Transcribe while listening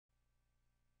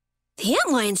The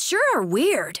antlions sure are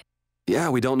weird. Yeah,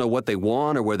 we don't know what they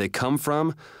want or where they come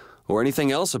from or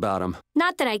anything else about them.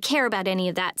 Not that I care about any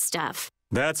of that stuff.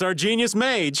 That's our genius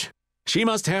mage. She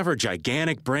must have her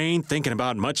gigantic brain thinking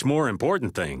about much more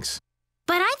important things.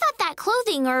 But I thought that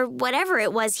clothing, or whatever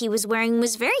it was he was wearing,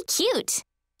 was very cute.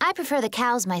 I prefer the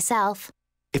cows myself.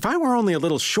 If I were only a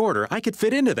little shorter, I could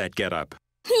fit into that getup.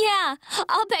 Yeah,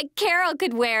 I'll bet Carol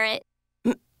could wear it.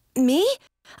 Me?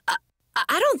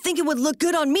 I don't think it would look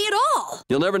good on me at all.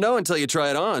 You'll never know until you try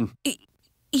it on.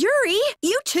 Yuri,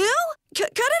 you too? Cut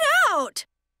it out.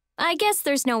 I guess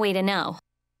there's no way to know.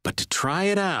 But to try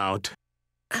it out...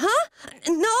 Huh?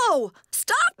 No!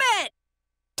 Stop it!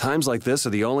 Times like this are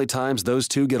the only times those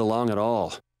two get along at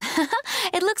all.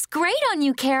 It looks great on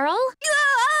you, Carol.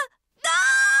 Ah!